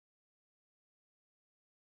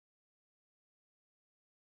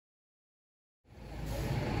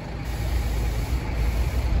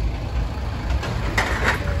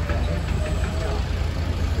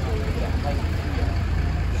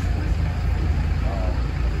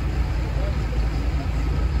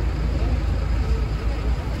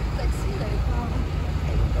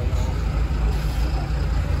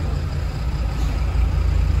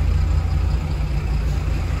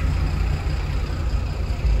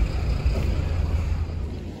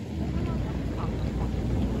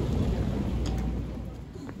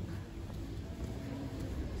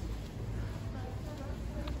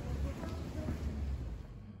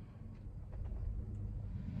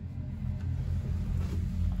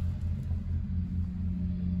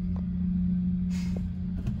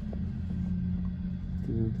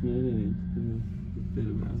This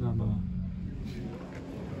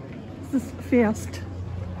is first,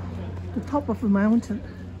 the top of the mountain.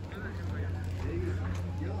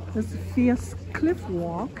 There's a fierce cliff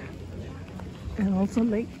walk and also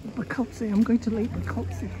Lake Bachalpsee. I'm going to Lake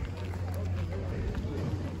Bachalpsee.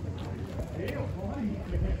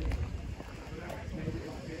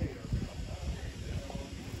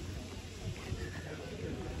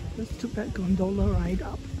 Let's took that gondola ride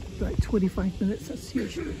up, like 25 minutes, that's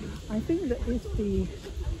huge. I think that is the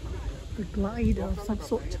glider of some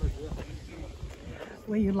sort,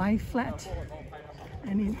 where you lie flat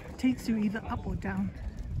and it takes you either up or down.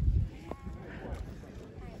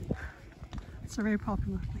 It's a very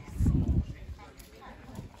popular place.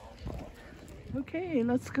 Okay,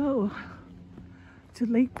 let's go to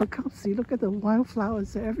Lake Bachalpsee. Look at the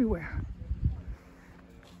wildflowers, they're everywhere.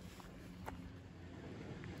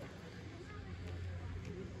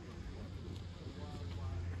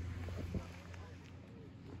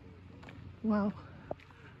 Wow,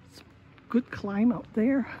 it's a good climb out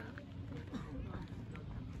there.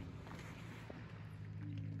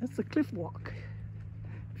 That's a cliff walk,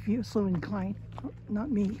 if you're so inclined. Not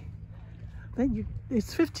me. Then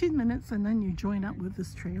it's 15 minutes and then you join up with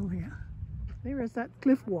this trail here. There is that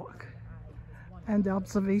cliff walk and the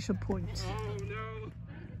observation point. Oh no!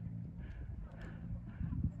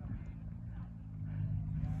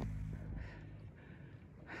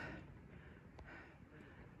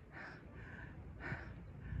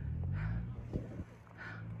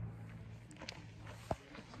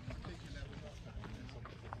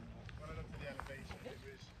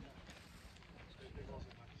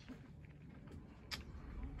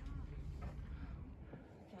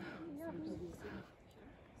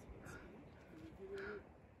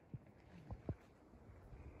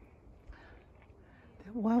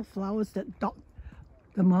 The wildflowers that dot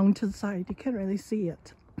the mountainside, you can't really see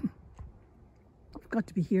it. I've got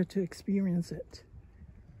to be here to experience it.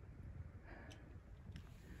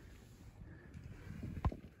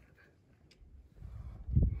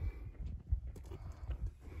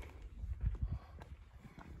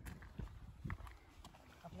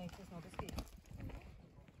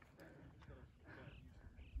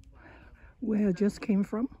 Where I just came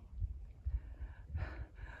from.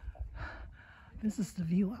 This is the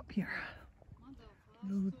view up here.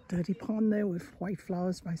 Little dirty pond there with white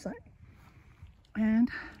flowers by side. And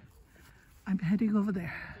I'm heading over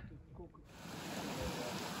there.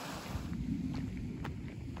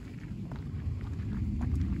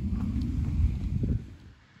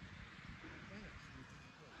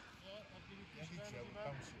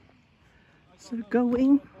 So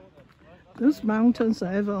going, those mountains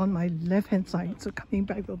are ever on my left hand side, so coming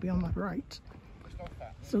back will be on my right.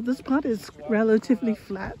 So this part is relatively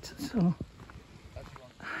flat, so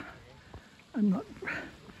I'm not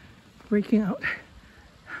breaking out,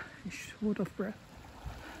 short of breath.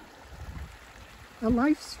 A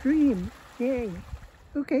live stream, yay!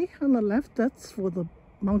 Okay, on the left that's for the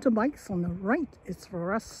mountain bikes, on the right it's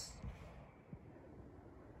for us.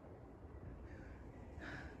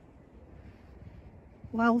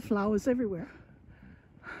 Wildflowers everywhere.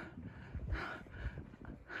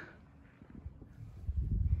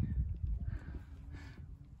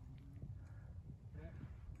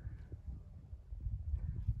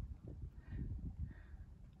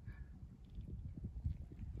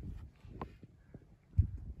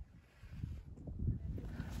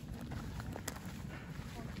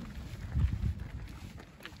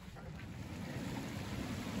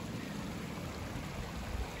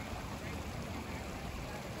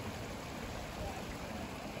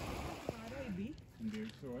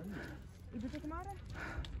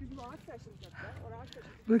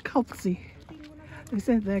 Bachalpsee. They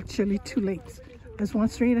said there are actually two lakes. There's one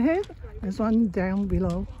straight ahead, there's one down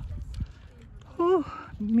below. Oh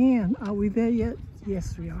man, are we there yet?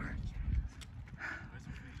 Yes, we are.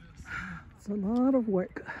 It's a lot of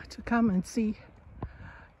work to come and see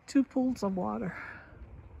two pools of water.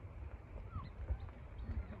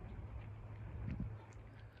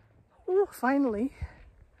 Oh, finally,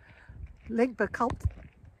 Lake Bachalpsee.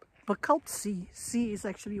 Sea is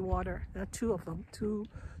actually water. There are two of them, two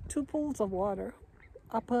pools of water,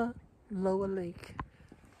 upper, lower lake.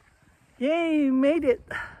 Yay, made it!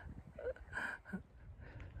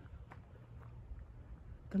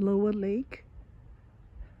 The lower lake.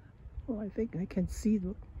 Oh, I think I can see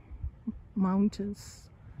the mountains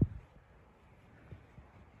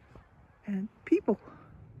and people.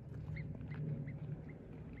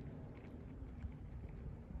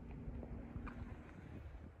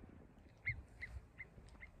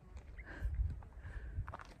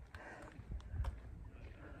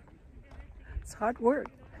 It's hard work.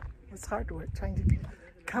 It's hard work trying to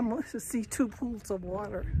come to see two pools of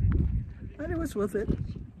water, but it was worth it.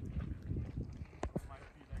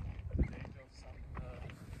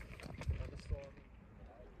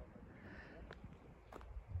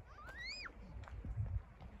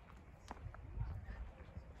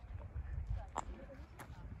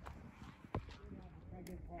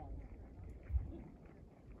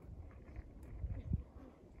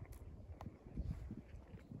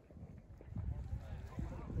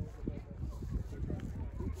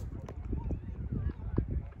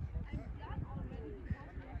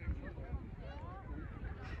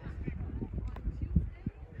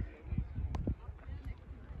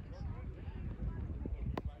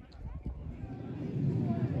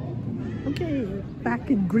 Okay, back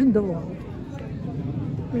in Grindelwald.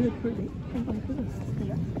 Really pretty. Oh my goodness.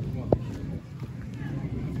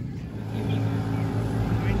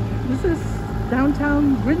 This is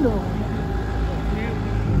downtown Grindelwald.